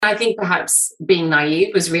I think perhaps being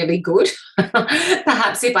naive was really good.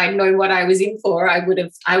 Perhaps if I'd known what I was in for,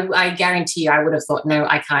 I guarantee you I would have thought, no,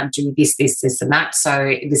 I can't do this, and that.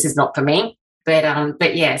 So this is not for me.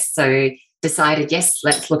 But yes, so decided, yes,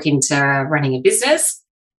 let's look into running a business.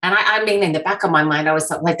 And I mean, in the back of my mind, I was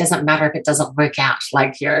like, well, it doesn't matter if it doesn't work out.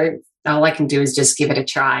 Like, all I can do is just give it a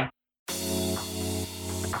try.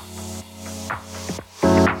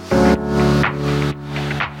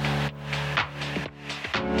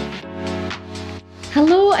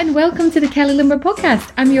 Hello and welcome to the Kelly Limber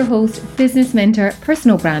podcast. I'm your host, business mentor,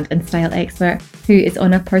 personal brand and style expert who is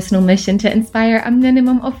on a personal mission to inspire a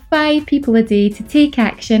minimum of 5 people a day to take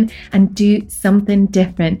action and do something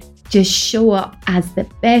different. Just show up as the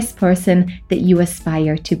best person that you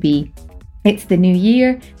aspire to be. It's the new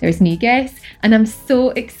year, there's new guests, and I'm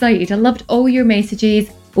so excited. I loved all your messages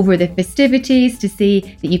over the festivities to say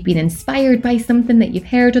that you've been inspired by something that you've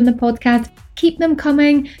heard on the podcast. Keep them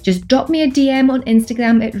coming. Just drop me a DM on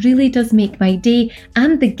Instagram. It really does make my day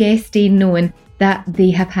and the guest day knowing that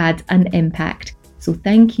they have had an impact. So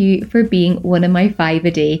thank you for being one of my 5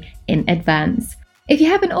 a day in advance. If you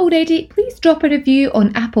haven't already, please drop a review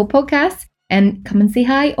on Apple Podcasts and come and say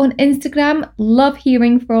hi on Instagram. Love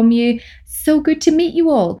hearing from you. So good to meet you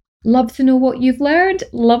all. Love to know what you've learned.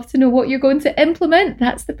 Love to know what you're going to implement.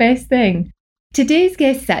 That's the best thing. Today's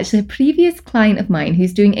guest is actually a previous client of mine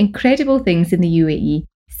who's doing incredible things in the UAE,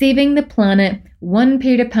 saving the planet one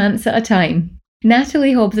pair of pants at a time.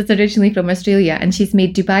 Natalie Hobbs is originally from Australia and she's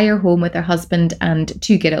made Dubai her home with her husband and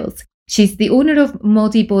 2 girls. She's the owner of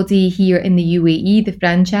Modi Body here in the UAE, the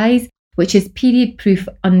franchise, which is period-proof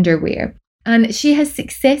underwear. And she has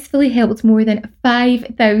successfully helped more than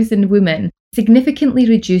 5,000 women significantly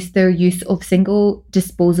reduce their use of single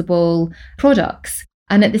disposable products.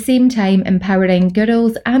 And at the same time, empowering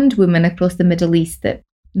girls and women across the Middle East that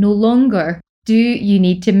no longer do you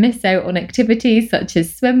need to miss out on activities such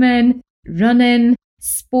as swimming, running,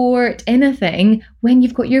 sport, anything when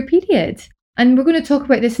you've got your period. And we're going to talk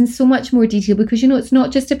about this in so much more detail because, it's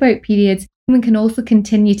not just about periods. Women can also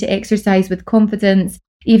continue to exercise with confidence,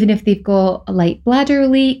 even if they've got light bladder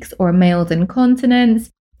leaks or mild incontinence.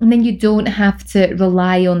 And then you don't have to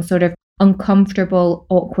rely on sort of uncomfortable,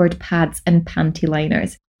 awkward pads and panty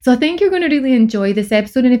liners. So I think you're going to really enjoy this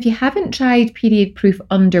episode. And if you haven't tried period-proof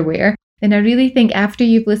underwear, then I really think after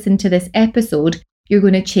you've listened to this episode, you're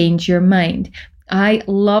going to change your mind. I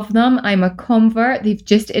love them. I'm a convert. They've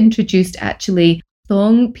just introduced actually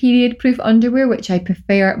thong period-proof underwear, which I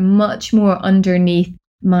prefer much more underneath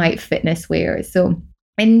my fitness wear. So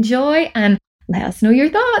enjoy and let us know your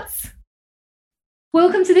thoughts.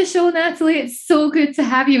 Welcome to the show, Natalie. It's so good to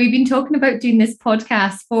have you. We've been talking about doing this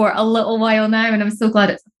podcast for a little while now, and I'm so glad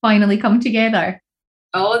it's finally come together.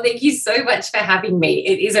 Oh, thank you so much for having me.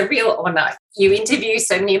 It is a real honor. You interview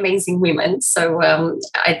so many amazing women, so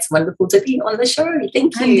it's wonderful to be on the show.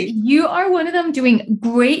 Thank you. And you are one of them doing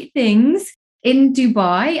great things in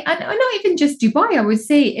Dubai, and not even just Dubai, I would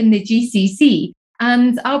say in the GCC.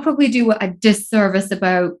 And I'll probably do a disservice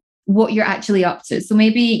about what you're actually up to. So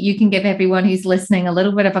maybe you can give everyone who's listening a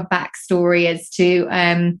little bit of a backstory as to,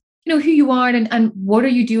 who you are and what are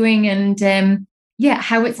you doing and,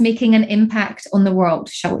 how it's making an impact on the world,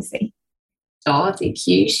 shall we say. Oh, thank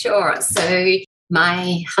you. Sure. So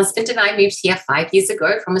my husband and I moved here 5 years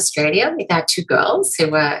ago from Australia with our 2 girls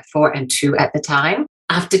who were 4 and 2 at the time.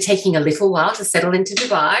 After taking a little while to settle into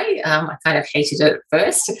Dubai, I kind of hated it at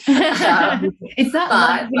first. Is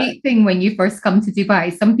that a great thing when you first come to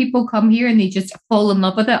Dubai? Some people come here and they just fall in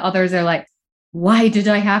love with it. Others are like, why did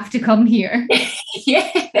I have to come here?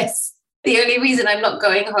 Yes. The only reason I'm not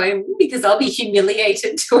going home because I'll be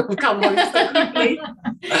humiliated to have come home so quickly.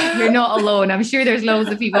 You're not alone. I'm sure there's loads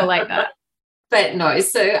of people like that. But no,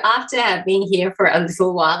 so after being here for a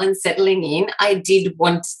little while and settling in, I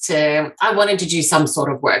wanted to do some sort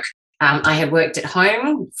of work. I had worked at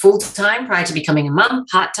home full-time prior to becoming a mum,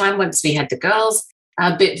 part-time once we had the girls.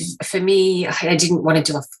 But for me, I didn't want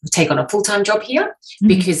to take on a full-time job here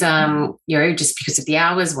because, just because of the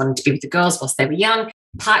hours, wanted to be with the girls whilst they were young.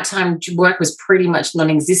 Part-time work was pretty much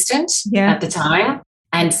non-existent at the time.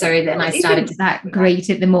 And so then I started to... that great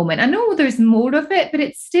at the moment. I know there's more of it, but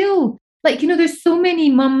it's still... there's so many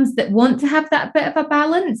mums that want to have that bit of a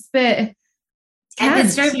balance, but and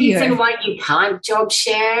there's no reason why you can't job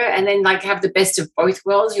share and then have the best of both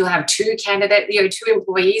worlds. You'll have 2 candidates, 2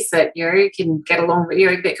 employees that can get along,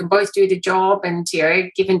 that can both do the job and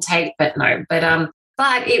give and take. But no, but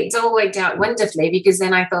it's all worked out wonderfully because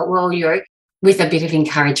then I thought, well, with a bit of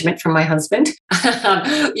encouragement from my husband,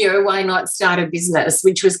 why not start a business,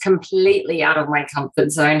 which was completely out of my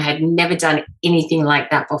comfort zone, had never done anything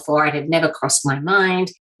like that before. It had never crossed my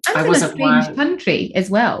mind. And I in a wasn't strange one. country as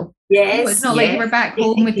well. Yes, It's not like you were back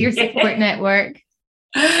home with your support network.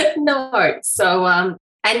 No. So,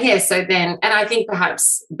 so then, and I think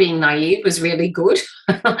perhaps being naive was really good.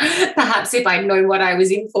 Perhaps if I'd known what I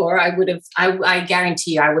was in for, I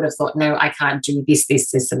guarantee you, I would have thought, no, I can't do this,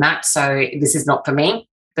 and that. So this is not for me.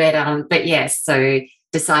 But yes, so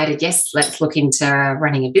decided, yes, let's look into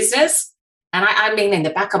running a business. And I mean, in the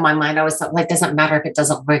back of my mind, I was like, well, it doesn't matter if it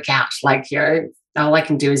doesn't work out. Like, all I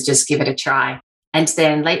can do is just give it a try. And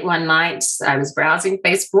then late one night, I was browsing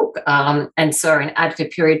Facebook and saw an ad for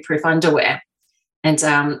period-proof underwear. And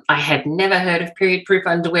I had never heard of period-proof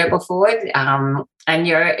underwear before. And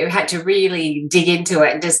you had to really dig into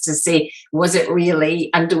it just to see, was it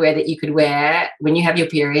really underwear that you could wear when you have your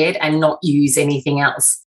period and not use anything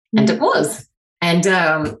else? And it was. And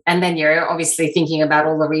then you're obviously thinking about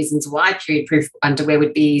all the reasons why period-proof underwear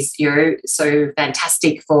would be so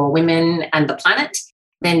fantastic for women and the planet.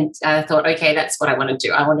 Then I thought, okay, that's what I want to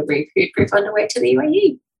do. I want to bring period-proof underwear to the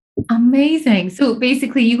UAE. Amazing. So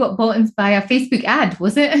basically you got bought by a Facebook ad,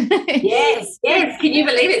 was it? Yes. Can you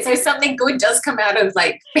believe it? So something good does come out of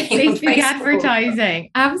like Facebook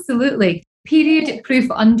advertising. Absolutely.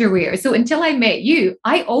 Period-proof underwear. So until I met you,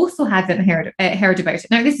 I also hadn't heard about it.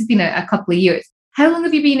 Now, this has been a couple of years. How long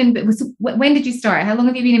have you been in? When did you start? How long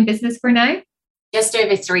have you been in business for now? Just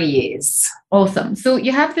over 3 years. Awesome. So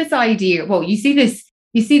you have this idea. Well, you see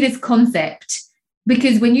this concept,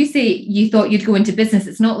 because when you say you thought you'd go into business,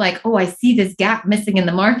 it's not like, oh, I see this gap missing in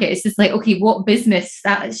the market. It's just like, okay, what business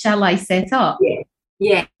shall I set up? Yeah.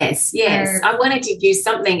 Yes. I wanted to do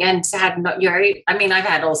something and to have I've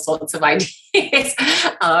had all sorts of ideas.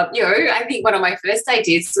 I think one of my first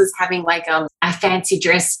ideas was having like a fancy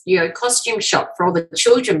dress, costume shop for all the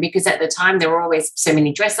children, because at the time there were always so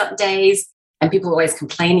many dress up days and people were always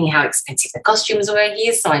complaining how expensive the costumes were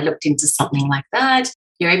here. So I looked into something like that.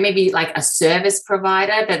 Maybe like a service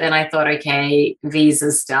provider, but then I thought, okay,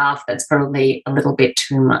 visa staff, that's probably a little bit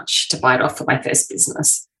too much to bite off for my first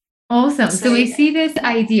business. Awesome. So we see this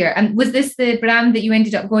idea. And was this the brand that you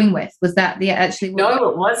ended up going with? Was that No,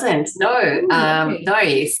 it wasn't. No, okay.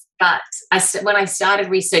 no. But when I started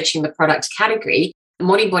researching the product category,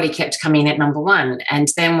 Modibody kept coming at number one. And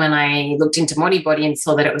then when I looked into Modibody and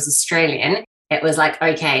saw that it was Australian, it was like,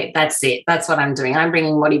 okay, that's it. That's what I'm doing. I'm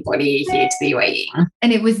bringing Modibody here to the UAE.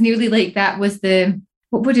 And it was nearly like that was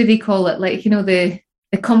what do they call it? Like,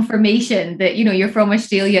 the confirmation that, you're from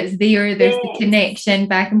Australia, it's there's the connection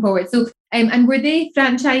back and forward. So, and were they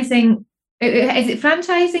franchising? Is it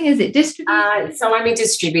franchising? Is it distribution? So I'm a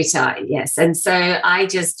distributor, yes. And so I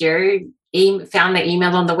just, found the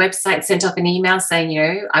email on the website, sent off an email saying,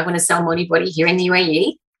 I want to sell Modibody here in the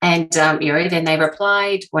UAE. And, then they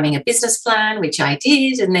replied wanting a business plan, which I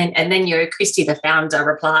did. And then, Christy, the founder,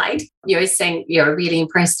 replied, saying, really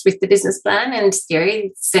impressed with the business plan, and,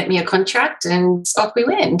 sent me a contract and off we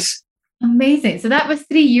went. Amazing. So that was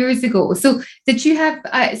 3 years ago. So did you have,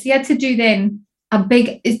 so you had to do then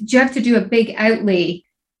do you have to do a big outlay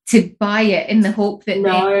to buy it in the hope that?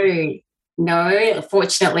 No,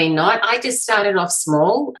 fortunately not. I just started off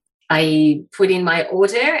small. I put in my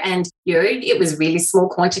order and, it was really small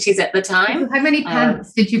quantities at the time. How many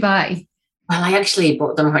pants did you buy? Well, I actually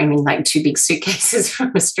brought them home in like 2 big suitcases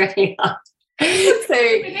from Australia. So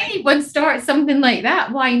when anyone starts something like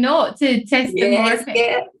that, why not, to test the market?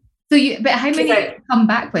 Yeah. So but how many did you come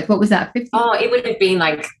back with? What was that, 50? Oh, it would have been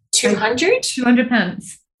like 200. 200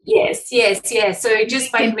 pants. Yes. So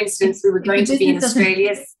just by coincidence, we were going to be in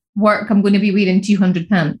Australia. Work, I'm going to be wearing 200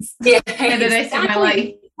 pants. Yeah, for the rest of my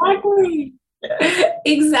life.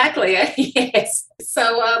 Exactly. Yes.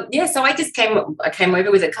 So so I just came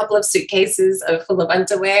over with a couple of suitcases full of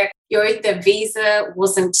underwear. The visa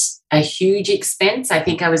wasn't a huge expense. I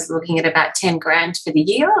think I was looking at about 10 grand for the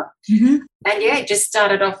year. Mm-hmm. And it just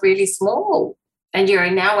started off really small. And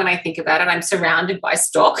now when I think about it, I'm surrounded by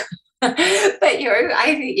stock. But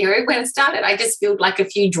when it started, I just filled like a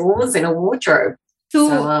few drawers in a wardrobe. So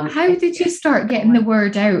how did you start getting the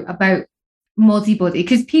word out about Modibody?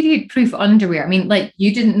 Because period-proof underwear, I mean, like,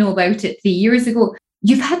 you didn't know about it 3 years ago.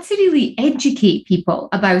 You've had to really educate people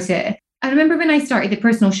about it. I remember when I started the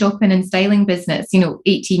personal shopping and styling business,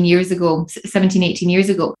 18 years ago,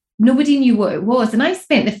 nobody knew what it was. And I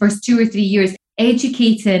spent the first 2 or 3 years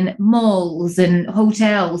educating malls and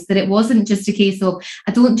hotels that it wasn't just a case of,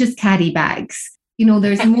 I don't just carry bags.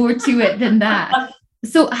 There's more to it than that.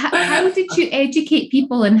 So how did you educate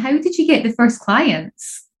people, and how did you get the first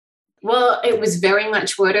clients? Well, it was very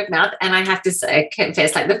much word of mouth. And I have to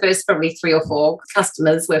confess, like the first probably 3 or 4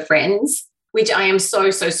 customers were friends, which I am so,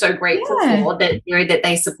 so, so grateful for, that, that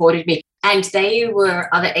they supported me. And they were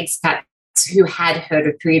other expats who had heard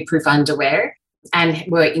of period-proof underwear and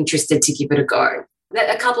were interested to give it a go.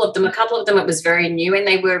 A couple of them, it was very new, and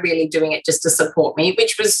they were really doing it just to support me,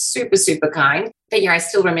 which was super, super kind. But I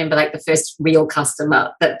still remember like the first real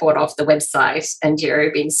customer that bought off the website and,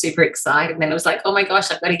 being super excited. And then it was like, oh my gosh,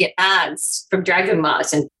 I've got to get bags from Dragon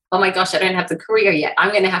Mart. And oh my gosh, I don't have the courier yet.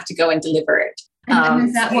 I'm going to have to go and deliver it. And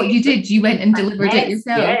is that what you did? You went and delivered it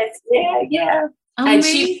yourself? Yes, yeah. And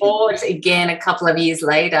she bought again a couple of years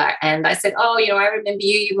later. And I said, oh, I remember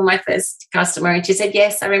you. You were my first customer. And she said,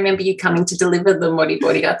 yes, I remember you coming to deliver the Modi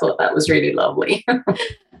Body. I thought that was really lovely.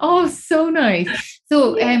 Oh, so nice.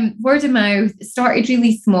 So word of mouth started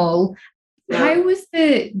really small. Yeah. How was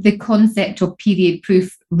the concept of period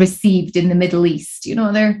proof received in the Middle East?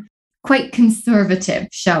 They're quite conservative,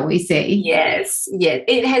 shall we say? Yes.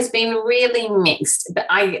 It has been really mixed. But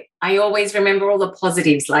I always remember all the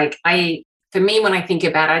positives. For me, when I think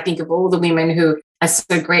about it, I think of all the women who are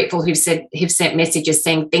so grateful who've sent messages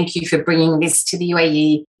saying, thank you for bringing this to the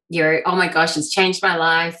UAE. Oh my gosh, it's changed my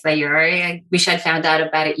life. I wish I'd found out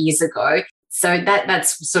about it years ago. So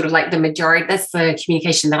that's sort of like the majority. That's the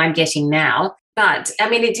communication that I'm getting now. But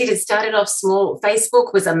it started off small.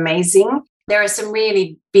 Facebook was amazing. There are some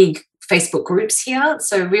really big Facebook groups here.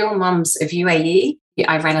 So Real Mums of UAE.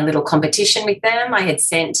 I ran a little competition with them. I had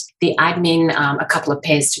sent the admin a couple of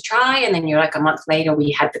pairs to try, and then a month later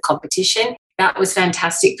we had the competition. That was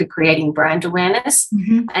fantastic for creating brand awareness.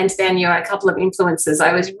 Mm-hmm. And then a couple of influencers.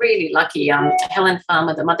 I was really lucky. Helen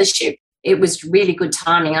Farmer, the Mothership. It was really good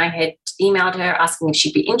timing. I had emailed her asking if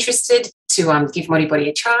she'd be interested to give Modi Body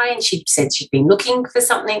a try, and she said she'd been looking for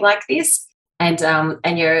something like this. And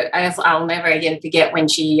I'll never again forget when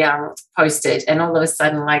she posted, and all of a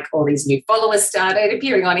sudden, all these new followers started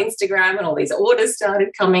appearing on Instagram, and all these orders started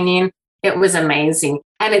coming in. It was amazing.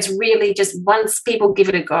 And it's really just once people give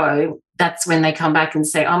it a go, that's when they come back and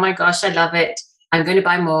say, oh my gosh, I love it. I'm going to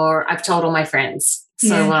buy more. I've told all my friends.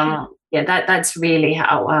 So that's really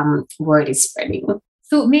how word is spreading.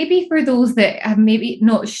 So maybe for those that are maybe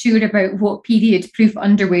not sure about what period-proof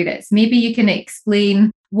underwear is, maybe you can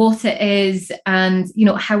explain what it is and,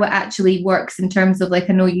 how it actually works in terms of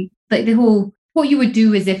what you would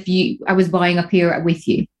do is if I was buying a pair with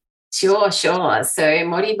you. Sure. So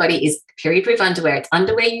Modi Body is period-proof underwear. It's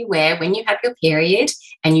underwear you wear when you have your period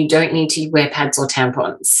and you don't need to wear pads or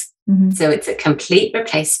tampons. Mm-hmm. So it's a complete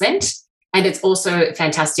replacement. And it's also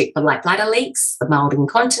fantastic for bladder leaks, the mild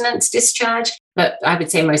incontinence, discharge. But I would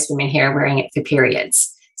say most women here are wearing it for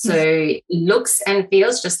periods. So it looks and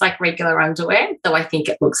feels just like regular underwear, though I think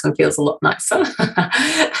it looks and feels a lot nicer.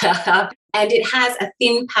 And it has a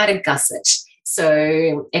thin padded gusset.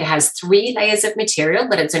 So it has 3 layers of material,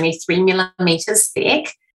 but it's only 3 millimeters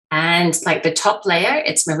thick. And the top layer,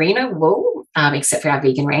 it's merino wool, except for our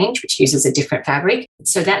vegan range, which uses a different fabric.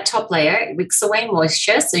 So that top layer wicks away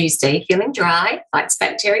moisture, so you stay feeling dry, fights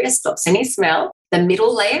bacteria, stops any smell. The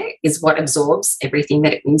middle layer is what absorbs everything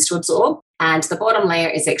that it needs to absorb. And the bottom layer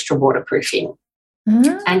is extra waterproofing.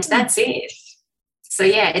 And that's it. So,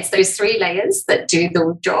 it's those 3 layers that do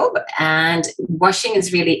the job. And washing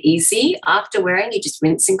is really easy. After wearing, you just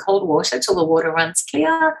rinse in cold water till the water runs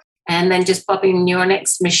clear. And then just pop in your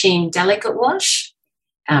next machine delicate wash.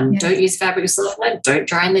 Don't use fabric softener. Don't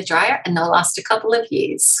dry in the dryer. And they'll last a couple of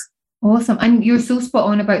years. Awesome. And you're so spot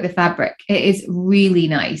on about the fabric. It is really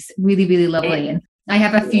nice. Really, really lovely. And I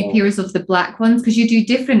have a few pairs of the black ones because you do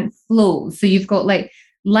different flows. So you've got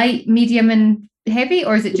light, medium and heavy,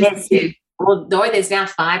 or is it just 2? Well, no, there's now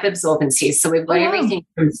 5 absorbencies. So we've got everything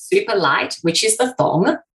from super light, which is the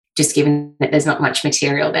thong, just given that there's not much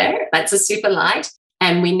material there. That's a super light.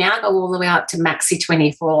 And we now go all the way up to Maxi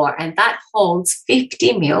 24, and that holds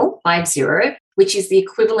 50 mil, 50, which is the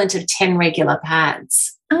equivalent of 10 regular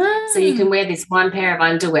pads. So you can wear this one pair of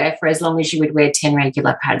underwear for as long as you would wear 10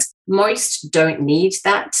 regular pads. Most don't need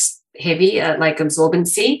that heavy,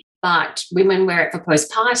 absorbency, but women wear it for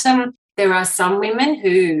postpartum. There are some women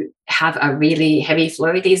who have a really heavy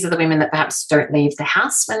flow. These are the women that perhaps don't leave the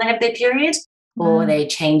house when they have their period. Or they're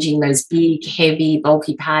changing those big, heavy,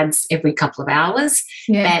 bulky pads every couple of hours.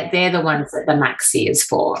 They're the ones that the Maxi is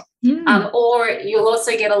for. Or you'll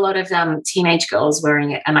also get a lot of teenage girls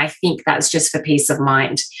wearing it, and I think that's just for peace of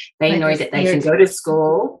mind. They know that they can go to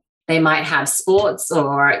school. They might have sports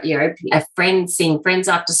or, a friend seeing friends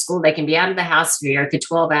after school. They can be out of the house for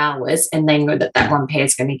 12 hours, and they know that one pair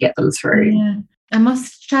is going to get them through. Yeah. I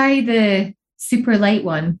must try the super light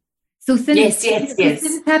one. So since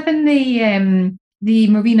having the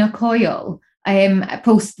Marina coil,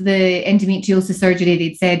 post the endometriosis surgery,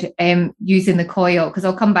 they'd said using the coil, because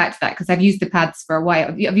I'll come back to that because I've used the pads for a while.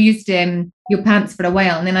 I've used your pants for a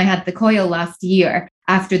while, and then I had the coil last year,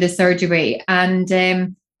 after the surgery. And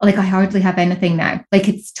like I hardly have anything now. Like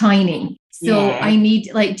it's tiny. So I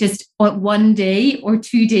need like just 1 day or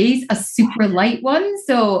 2 days, a super light one.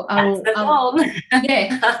 So I'll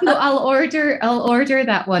yeah. So I'll order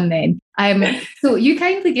that one then. So you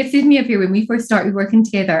kindly gifted me a pair when we first started working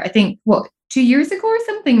together. I think 2 years ago or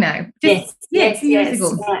something now. 2 years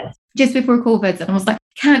ago. Yes. Just before COVID, and I was like,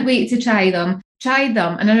 can't wait to try them. Tried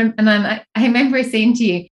them, and I remember saying to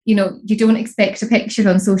you, you know, you don't expect a picture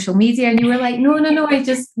on social media, and you were like, no, I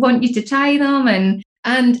just want you to try them,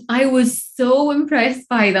 and I was so impressed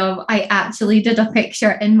by them. I actually did a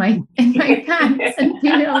picture in my pants and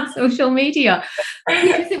put it on social media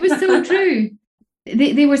because it was so true.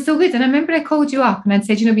 They were so good, and I remember I called you up and I'd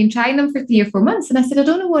said, you know, I've been trying them for 3 or 4 months, and I said, I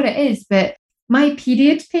don't know what it is, but my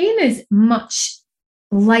period pain is much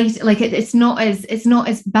light, like it's not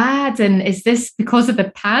as bad, and is this because of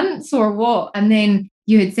the pants or what? And then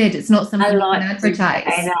you had said it's not something you can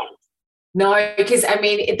advertise. No, because I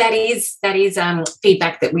mean that is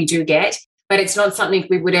feedback that we do get, but it's not something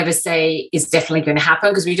we would ever say is definitely going to happen,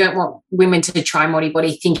 because we don't want women to try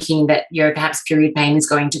Modibody thinking that, you know, perhaps period pain is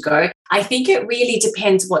going to go. I think it really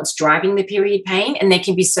depends what's driving the period pain, and there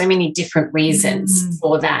can be so many different reasons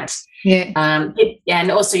for that. Yeah.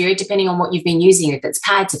 And also, you know, depending on what you've been using, if it's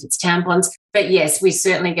pads, if it's tampons. But yes, we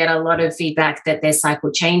certainly get a lot of feedback that their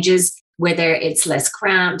cycle changes, whether it's less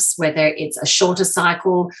cramps, whether it's a shorter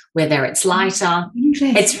cycle, whether it's lighter.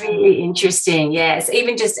 It's really interesting. Yes.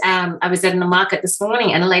 Even just, I was in the market this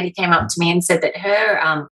morning and a lady came up to me and said that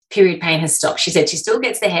her period pain has stopped. She said she still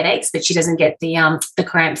gets the headaches, but she doesn't get the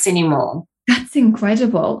cramps anymore. That's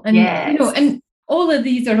incredible. And, you know, and all of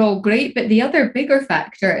these are all great, but the other bigger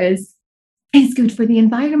factor is it's good for the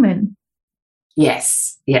environment.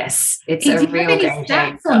 Yes. It's a real game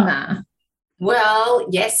changer. On that? Well,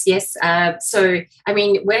 yes. So, I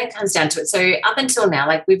mean, when it comes down to it, so up until now,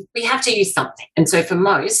 like we have to use something. And so for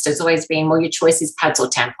most, it's always been, well, your choice is pads or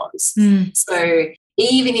tampons. So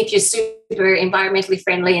even if you're super environmentally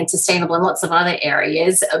friendly and sustainable in lots of other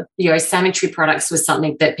areas, you know, sanitary products was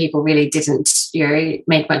something that people really didn't, you know,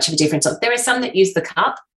 make much of a difference of. There are some that use the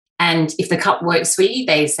cup, and if the cup works for you,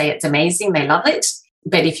 they say it's amazing, they love it.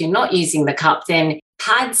 But if you're not using the cup, then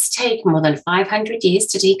pads take more than 500 years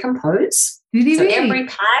to decompose. Really? Every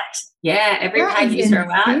pad you throw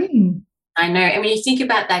out. I know. And when you think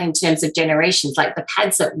about that in terms of generations, like the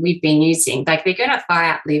pads that we've been using, like they're going to far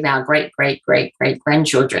outlive our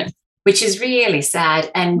great-great-great-great-grandchildren, which is really sad.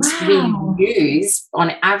 And we use,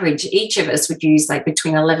 on average, each of us would use like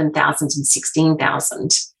between 11,000 and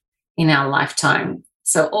 16,000 in our lifetime.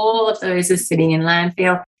 So all of those are sitting in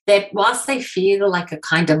landfill. Whilst they feel like a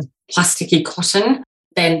kind of plasticky cotton,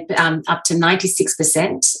 then up to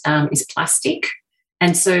 96% is plastic.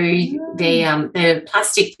 And so the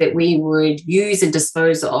plastic that we would use and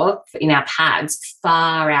dispose of in our pads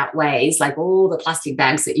far outweighs like all the plastic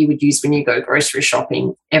bags that you would use when you go grocery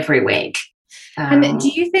shopping every week. And do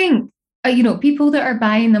you think, you know, people that are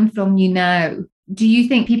buying them from you now, do you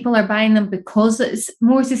think people are buying them because it's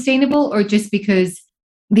more sustainable, or just because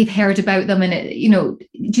they've heard about them? And, you know,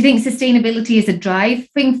 do you think sustainability is a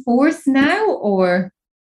driving force now, or?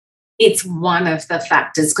 It's one of the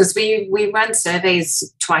factors, because we run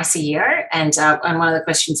surveys twice a year, and one of the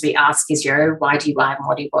questions we ask is, why do you buy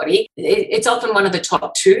Modibody? It's often one of the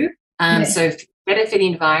top two. So better for the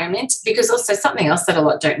environment, because also something else that a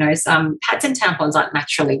lot don't know is pads and tampons aren't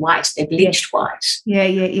naturally white; they're bleached white.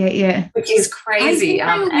 Yeah. Which is crazy.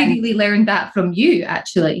 I really learned that from you,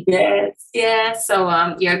 actually. Yes, yeah.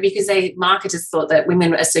 So because marketers thought that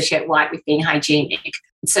women associate white with being hygienic.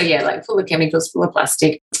 So like full of chemicals, full of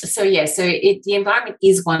plastic. So the environment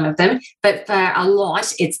is one of them, but for a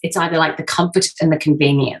lot, it's either like the comfort and the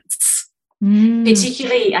convenience.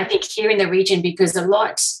 Particularly, I think here in the region, because a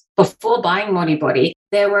lot before buying Modibody,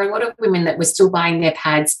 there were a lot of women that were still buying their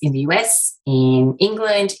pads in the US, in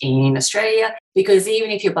England, in Australia, because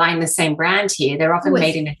even if you're buying the same brand here, they're often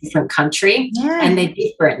made in a different country and they're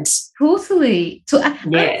different. Totally. So to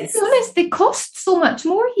be honest, they cost so much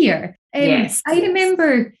more here. I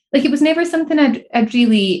remember, like, it was never something I'd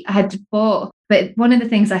really had bought, but one of the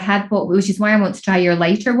things I had bought, which is why I want to try your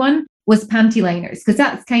lighter one, was panty liners, because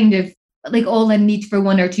that's kind of like all I need for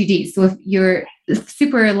 1 or 2 days. So if your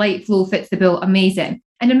super light flow fits the bill, amazing.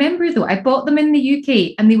 And remember though, I bought them in the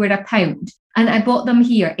UK and they were £1, and I bought them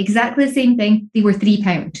here, exactly the same thing, they were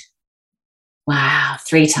 £3. Wow,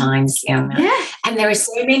 3 times. Yeah. And there are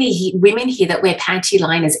so many women here that wear panty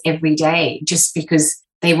liners every day just because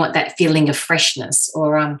they want that feeling of freshness,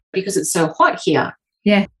 or because it's so hot here.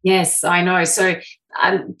 Yeah. Yes, I know. So,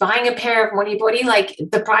 buying a pair of Modibody, like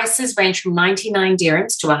the prices range from 99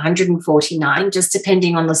 dirhams to 149, just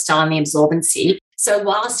depending on the style and the absorbency. So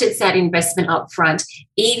whilst it's that investment up front,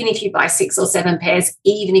 even if you buy 6 or 7 pairs,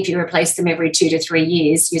 even if you replace them every 2 to 3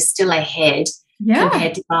 years, you're still ahead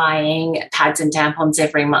compared to buying pads and tampons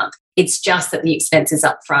every month. It's just that the expense is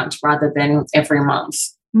up front rather than every month.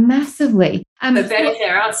 Massively. But better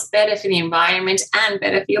for us, better for the environment, and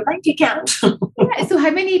better for your bank account. So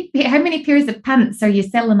how many pairs of pants are you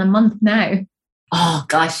selling a month now? Oh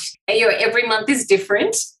gosh, every month is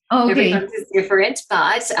different. Oh, okay. Every month is different,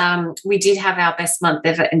 but we did have our best month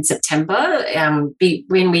ever in September.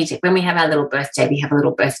 When we have our little birthday, we have a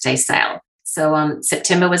little birthday sale. So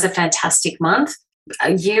September was a fantastic month.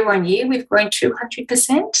 Year on year, we've grown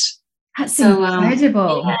 200%. That's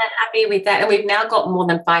incredible. Yeah, happy with that. And we've now got more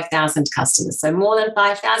than 5,000 customers. So more than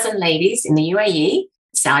 5,000 ladies in the UAE,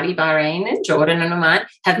 Saudi, Bahrain, and Jordan and Oman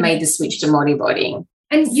have made the switch to Modibody.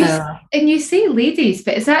 And you say ladies,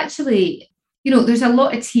 but it's actually, there's a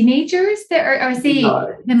lot of teenagers that are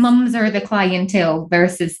the mums are the clientele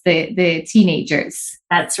versus the teenagers.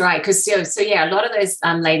 That's right. Because a lot of those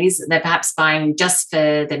ladies, they're perhaps buying just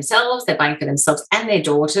for themselves. They're buying for themselves and their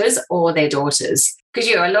daughters or their daughters. Because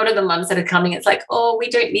a lot of the mums that are coming, it's like, oh, we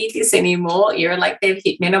don't need this anymore. Like they've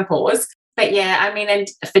hit menopause. But yeah, I mean, and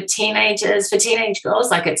for teenage girls,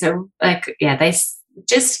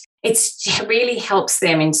 it really helps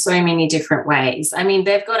them in so many different ways. I mean,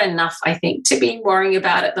 they've got enough, I think, to be worrying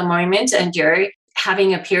about at the moment. And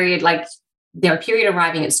having a period like their period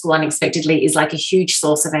arriving at school unexpectedly is like a huge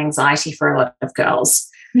source of anxiety for a lot of girls.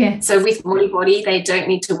 Yeah. So with Modibody, they don't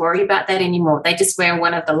need to worry about that anymore. They just wear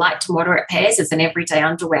one of the light to moderate pairs as an everyday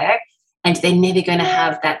underwear, and they're never going to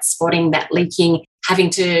have that spotting, that leaking, having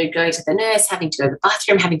to go to the nurse, having to go to the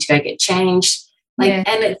bathroom, having to go get changed.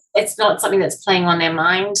 And it's not something that's playing on their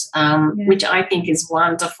mind, which I think is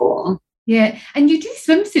wonderful. Yeah. And you do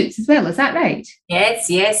swimsuits as well, is that right? Yes.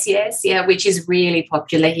 Yeah, which is really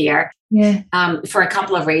popular here. Yeah. For a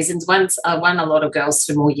couple of reasons. One, a lot of girls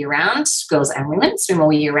swim all year round. Girls and women swim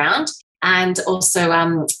all year round. And also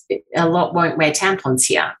a lot won't wear tampons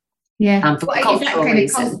here. Yeah. For cultural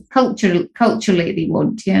reasons. Culturally they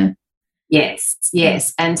won't, yeah.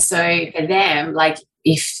 Yes. And so for them, like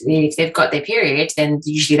if they've got their period, then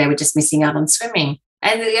usually they were just missing out on swimming.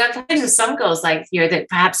 And I've heard of some girls that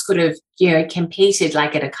perhaps could have, competed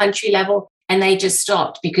like at a country level, and they just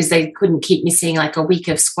stopped because they couldn't keep missing like a week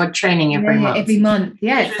of squad training every month. Every month.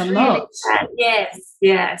 Yeah, it's a lot.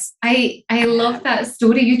 Yes. I love that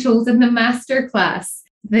story you told in the masterclass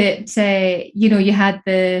that, you had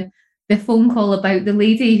the phone call about the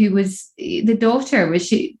lady who was the daughter.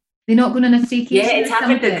 Was they're not going on a staycation? Yeah, it's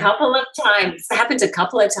happened a couple of times. It's happened a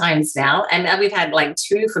couple of times now. And we've had like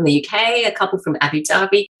 2 from the UK, a couple from Abu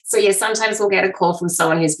Dhabi. So yeah, sometimes we'll get a call from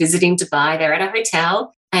someone who's visiting Dubai. They're at a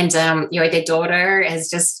hotel and, their daughter has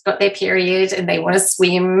just got their period and they want to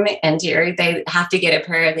swim, and, they have to get a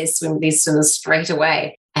pair of these swimmers straight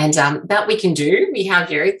away. And that we can do. We have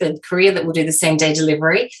the courier that will do the same day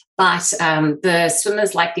delivery, but the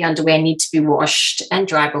swimmers, like the underwear, need to be washed and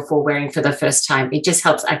dried before wearing for the first time. It just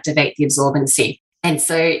helps activate the absorbency. And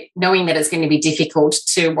so knowing that it's going to be difficult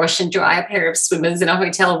to wash and dry a pair of swimmers in a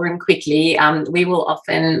hotel room quickly, we will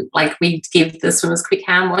often, we give the swimmers quick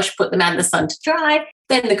hand wash, put them out in the sun to dry.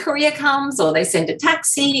 Then the courier comes or they send a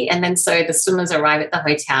taxi. And then so the swimmers arrive at the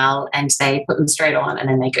hotel and they put them straight on and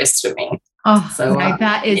then they go swimming. Oh, so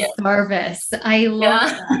that is service. I love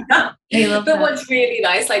that. But what's really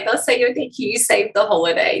nice, they'll say, oh, thank you saved the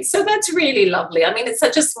holiday. So that's really lovely. I mean, it's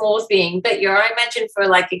such a small thing, but I imagine for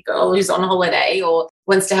a girl who's on holiday or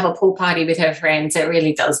wants to have a pool party with her friends, it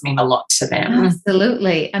really does mean a lot to them.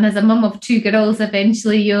 Absolutely. And as a mum of 2 girls,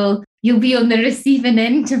 eventually you'll be on the receiving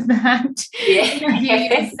end of that.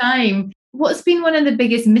 Yeah. Time. What's been one of the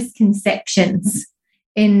biggest misconceptions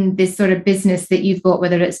in this sort of business that you've got,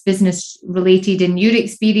 whether it's business related in your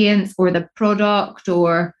experience or the product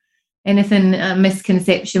or anything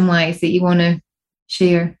misconception wise that you want to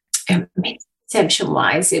share? Misconception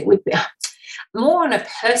wise, it would be more on a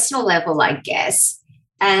personal level, I guess.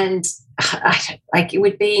 And it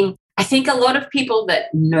would be, I think a lot of people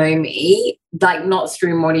that know me, not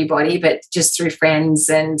through Modibody, but just through friends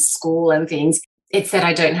and school and things, it's that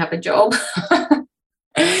I don't have a job.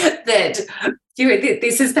 That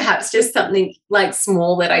this is perhaps just something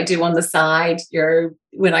small that I do on the side,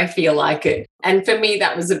 when I feel like it. And for me,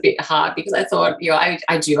 that was a bit hard because I thought, I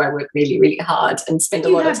work really, really hard and spend a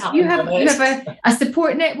lot of time. You have a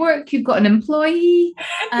support network. You've got an employee.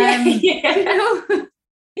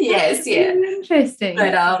 Yes, yeah. Interesting.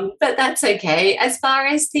 But that's okay. As far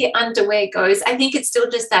as the underwear goes, I think it's still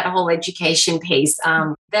just that whole education piece.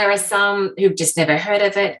 There are some who've just never heard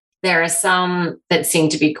of it. There are some that seem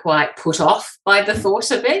to be quite put off by the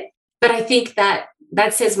thought of it. But I think that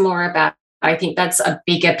says more about, I think that's a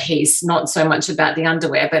bigger piece, not so much about the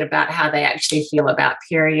underwear, but about how they actually feel about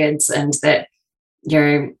periods, and that,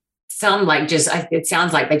 some it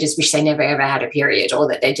sounds like they just wish they never ever had a period, or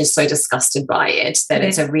that they're just so disgusted by it that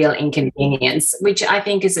it's a real inconvenience, which I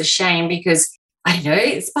think is a shame, because I don't know,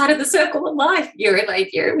 it's part of the circle of life. You're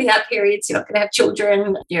without periods, you're not going to have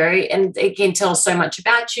children, and it can tell so much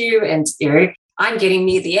about you. And, I'm getting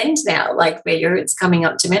near the end now, like where it's coming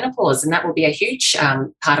up to menopause, and that will be a huge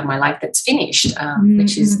part of my life that's finished,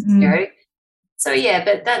 which is, so yeah,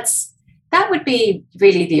 but that would be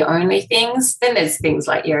really the only things. Then there's things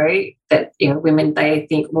like, that, women, they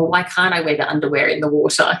think, well, why can't I wear the underwear in the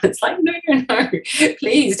water? It's like, no,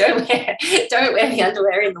 please don't wear the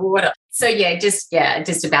underwear in the water. So just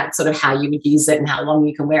about sort of how you would use it and how long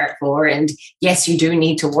you can wear it for. And yes, you do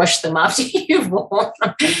need to wash them after you've worn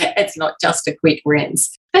them. It's not just a quick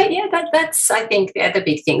rinse. But that's, I think, they're the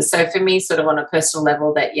big things. So for me, sort of on a personal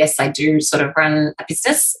level, that yes, I do sort of run a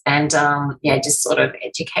business, and just sort of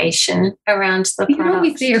education around the product. You're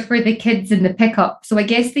always there for the kids in the pickup. So I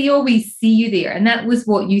guess they always see you there. And that was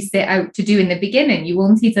what you set out to do in the beginning. You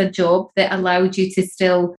wanted a job that allowed you to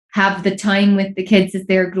still have the time with the kids as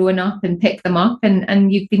they're growing up and pick them up.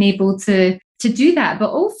 And you've been able to do that, but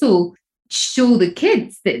also show the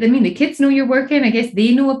kids that, the kids know you're working. I guess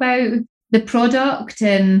they know about the product,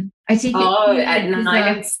 and I take it at 9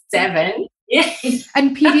 and 7. Yeah.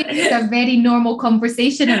 And period is a very normal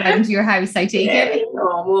conversation around your house, I take it. Very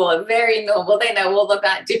normal. They know all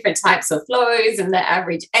about different types of flows and the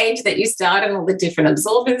average age that you start and all the different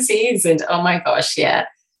absorbencies. And oh my gosh, yeah.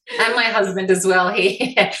 And my husband as well,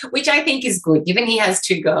 which I think is good. Given he has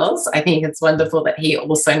 2 girls, I think it's wonderful that he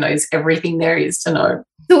also knows everything there is to know.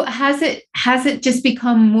 So has it just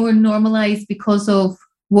become more normalized because of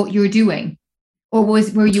what you're doing? Or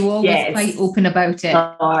were you always quite open about it?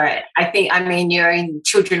 All right.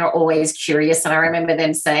 Children are always curious. And I remember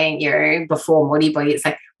them saying, before Morty Body, it's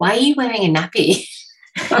like, why are you wearing a nappy?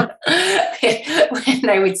 When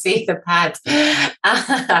they would see the pads. The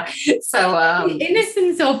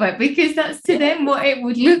innocence of it, because that's to them what it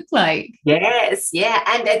would look like. Yes, yeah.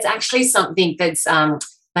 And it's actually something that's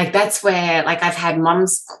that's where I've had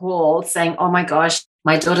mums call saying, oh my gosh,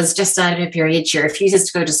 my daughter's just started her period. She refuses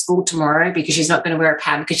to go to school tomorrow because she's not going to wear a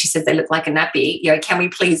pad because she says they look like a nappy. Can we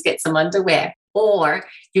please get some underwear? Or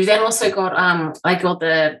you've then also got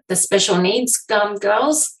the special needs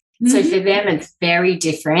girls. So for them, it's very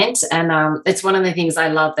different. And it's one of the things I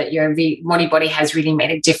love that Morty Body has really made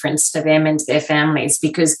a difference for them and their families,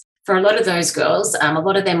 because for a lot of those girls, a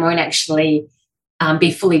lot of them won't actually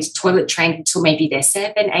be fully toilet trained until maybe they're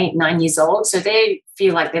 7, 8, 9 years old. So they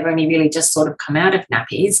feel like they've only really just sort of come out of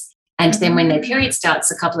nappies. And then when their period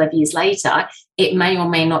starts a couple of years later, it may or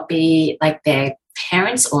may not be like their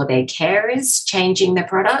parents or their carers changing the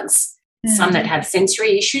products. Some that have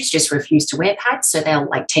sensory issues just refuse to wear pads, so they'll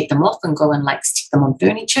take them off and go and stick them on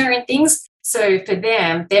furniture and things. So for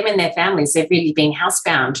them and their families, they've really been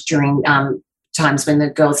housebound during times when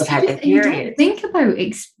the girls have had their period. Think about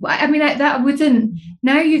it. That wouldn't.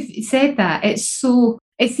 Now you've said that, it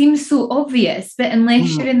seems so obvious that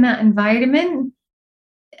unless you're in that environment,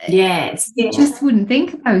 you just wouldn't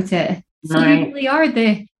think about it. So you really are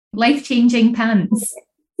the life-changing pants.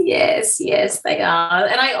 Yes, they are.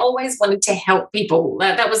 And I always wanted to help people.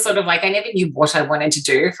 That was sort of I never knew what I wanted to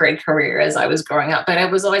do for a career as I was growing up, but it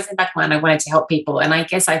was always in the back of my mind, I wanted to help people. And I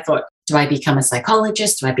guess I thought, do I become a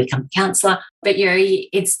psychologist? Do I become a counsellor? But,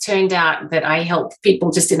 it's turned out that I help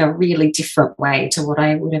people just in a really different way to what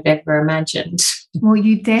I would have ever imagined. Well,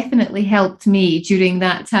 you definitely helped me during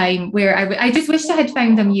that time where I just wished I had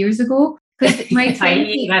found them years ago, because my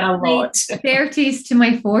 30s to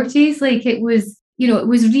my 40s, it was...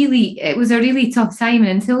 it was a really tough time.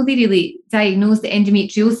 And until they really diagnosed the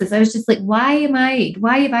endometriosis, I was just why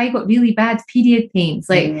have I got really bad period pains?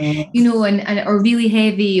 And or really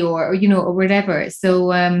heavy or whatever.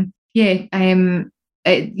 So, I am,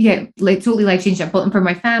 totally life-changing. I bought them for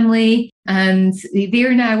my family and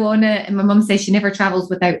they're now on it. And my mum says she never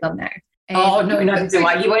travels without them now. Oh, no, do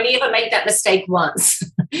I. You only ever make that mistake once.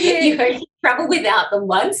 You only travel without them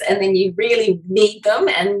once and then you really need them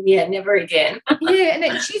and, never again.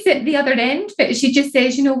 And she's at the other end. But she just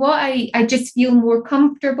says, you know what, I just feel more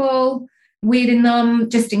comfortable wearing them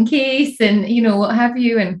just in case and, what have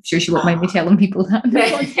you. And I'm sure she won't mind me telling people that on the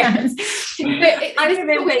podcast. But I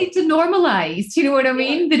remember need to normalise, do you know what I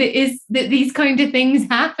mean? That it is that these kind of things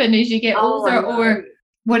happen as you get older or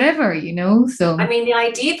whatever, so. I mean, the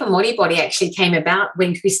idea for Modi Body actually came about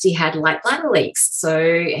when Christy had light bladder leaks.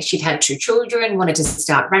 So she'd had 2 children, wanted to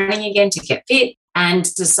start running again to get fit, and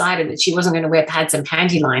decided that she wasn't going to wear pads and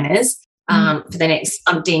panty liners for the next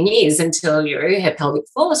umpteen years until her pelvic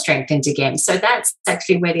floor strengthened again. So that's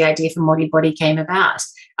actually where the idea for Modi Body came about.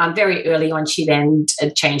 Very early on, she then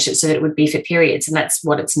changed it so that it would be for periods, and that's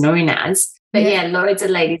what it's known as. But loads of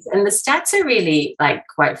ladies, and the stats are really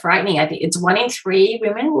quite frightening. I think it's 1 in 3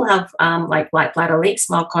 women will have light bladder leaks,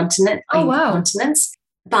 mild incontinence.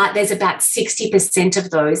 But there's about 60% of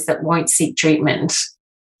those that won't seek treatment.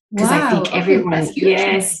 Because I think everyone,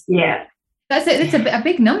 yes, yeah. That's it. It's a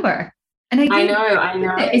big number. And I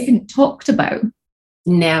know. It isn't talked about.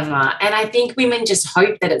 Never. And I think women just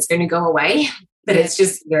hope that it's going to go away. That it's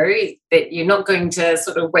just that you're not going to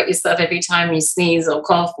sort of wet yourself every time you sneeze or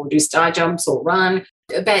cough or do star jumps or run.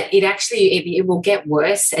 But it will get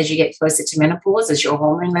worse as you get closer to menopause, as your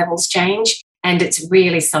hormone levels change. And it's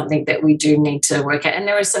really something that we do need to work at. And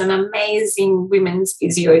there are some amazing women's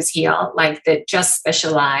physios here, that just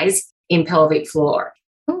specialize in pelvic floor.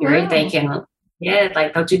 Oh, wow. They can,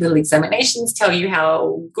 they'll do little examinations, tell you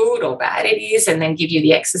how good or bad it is, and then give you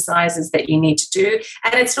the exercises that you need to do.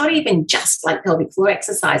 And it's not even just pelvic floor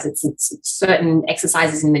exercise. It's certain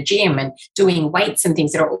exercises in the gym and doing weights and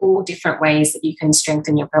things that are all different ways that you can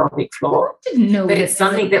strengthen your pelvic floor. I didn't know. But it's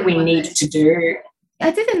something that we need to do. I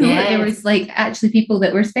didn't know that there was actually people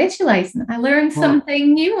that were specialising. I learned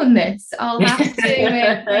something new on this. I'll have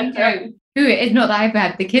to find out. It's not that I've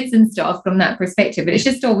had the kids and stuff from that perspective, but it's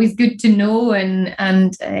just always good to know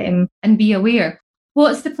and be aware.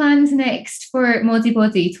 What's the plans next for Modi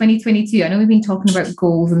Body 2022? I know we've been talking about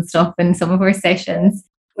goals and stuff in some of our sessions.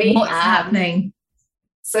 What's happening?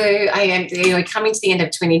 So I am, coming to the end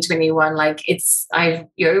of 2021. I've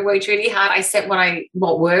worked really hard. I set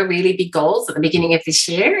what were really big goals at the beginning of this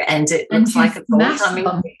year, and it looks like it's all coming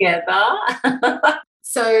together.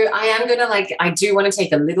 So I am going to I do want to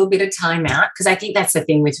take a little bit of time out, because I think that's the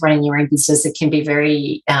thing with running your own business. It can be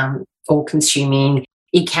very all-consuming.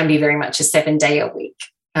 It can be very much a 7-day-a-week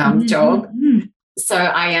job. So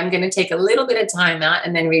I am going to take a little bit of time out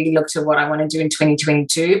and then really look to what I want to do in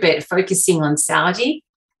 2022, but focusing on Saudi.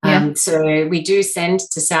 So we do send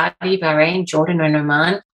to Saudi, Bahrain, Jordan and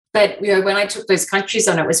Oman. But, when I took those countries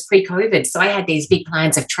on, it was pre-COVID. So I had these big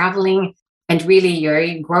plans of traveling and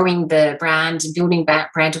really, growing the brand, building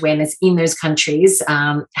back brand awareness in those countries,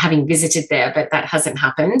 having visited there, but that hasn't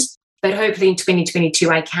happened. But hopefully in 2022,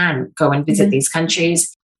 I can go and visit these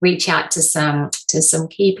countries, reach out to some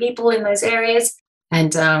key people in those areas.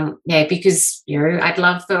 And, because, I'd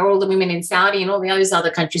love for all the women in Saudi and all those other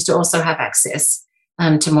countries to also have access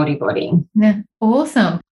to Modi Body. Yeah,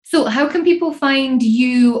 awesome. So how can people find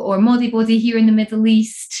you or Modi Body here in the Middle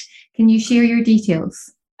East? Can you share your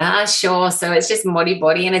details? Sure. So it's just Modi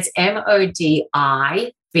Body, and it's MODIVODI.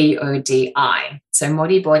 So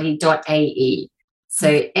modibody.ae.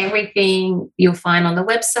 So everything you'll find on the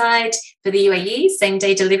website. For the UAE, same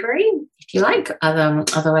day delivery, if you like.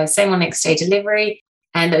 Otherwise, same or next day delivery.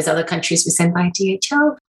 And those other countries we send by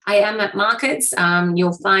DHL. I am at markets.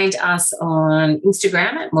 You'll find us on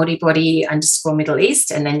Instagram at modibody_Middle East,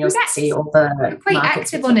 and then you'll see all the You're quite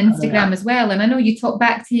active on Instagram as well. And I know you talk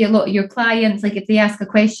back to a lot of your clients, if they ask a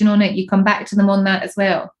question on it, you come back to them on that as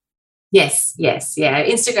well. Yes. Yeah.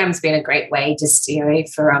 Instagram's been a great way just,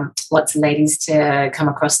 for lots of ladies to come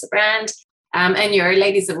across the brand. And,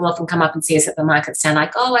 ladies that will often come up and see us at the market stand I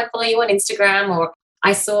follow you on Instagram, or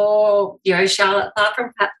I saw, Charlotte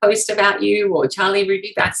Parker post about you, or Charlie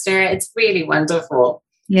Ruby Baxter. It's really wonderful.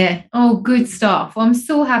 Yeah. Oh, good stuff. Well, I'm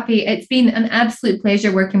so happy. It's been an absolute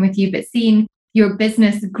pleasure working with you, but seeing your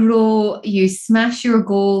business grow, you smash your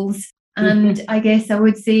goals. And I guess I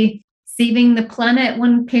would say saving the planet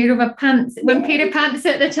one pair of pants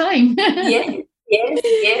at a time.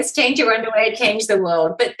 Yes. Change your underwear, change the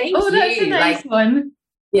world. But thank you. Oh, that's a nice one.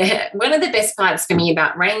 Yeah, one of the best parts for me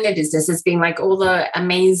about running the business has been all the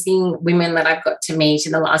amazing women that I've got to meet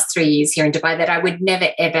in the last 3 years here in Dubai that I would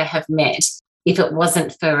never, ever have met if it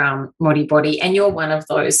wasn't for Modi Body. And you're one of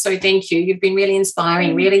those. So thank you. You've been really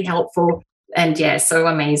inspiring, really helpful, and so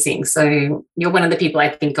amazing. So you're one of the people I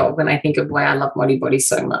think of when I think of why I love Modi Body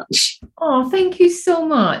so much. Oh, thank you so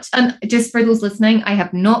much. And just for those listening, I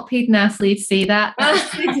have not paid Natalie to say that. That's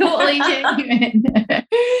totally genuine.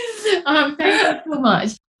 Thank you so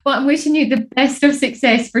much. Well, I'm wishing you the best of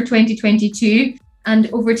success for 2022. and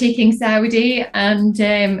overtaking Saudi and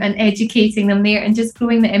educating them there and just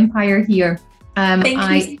growing the empire here.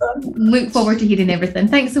 I look forward to hearing everything.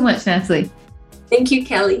 Thanks so much, Natalie. Thank you,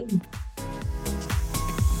 Kelly.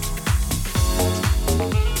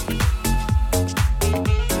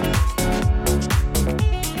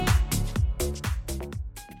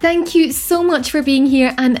 Thank you so much for being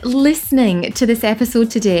here and listening to this episode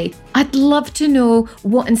today. I'd love to know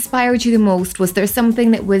what inspired you the most. Was there something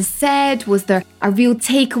that was said? Was there a real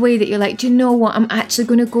takeaway that you're like, do you know what? I'm actually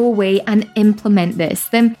going to go away and implement this.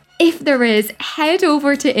 Then if there is, head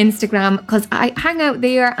over to Instagram because I hang out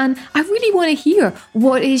there and I really want to hear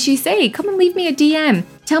what it is you say. Come and leave me a DM.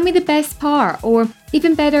 Tell me the best part, or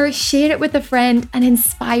even better, share it with a friend and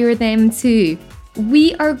inspire them too.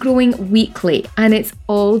 We are growing weekly and it's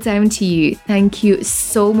all down to you. Thank you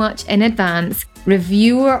so much in advance.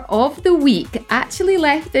 Reviewer of the week actually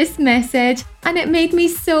left this message and it made me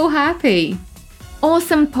so happy.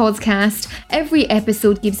 Awesome podcast. Every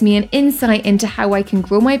episode gives me an insight into how I can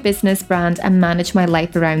grow my business brand and manage my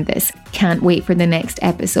life around this. Can't wait for the next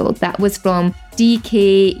episode. That was from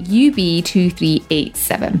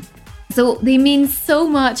DKUB2387. So they mean so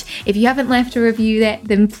much. If you haven't left a review yet,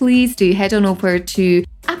 then please do head on over to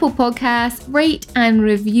Apple Podcasts, rate and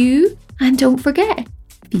review. And don't forget,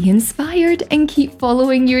 be inspired and keep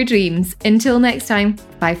following your dreams. Until next time,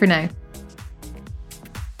 bye for now.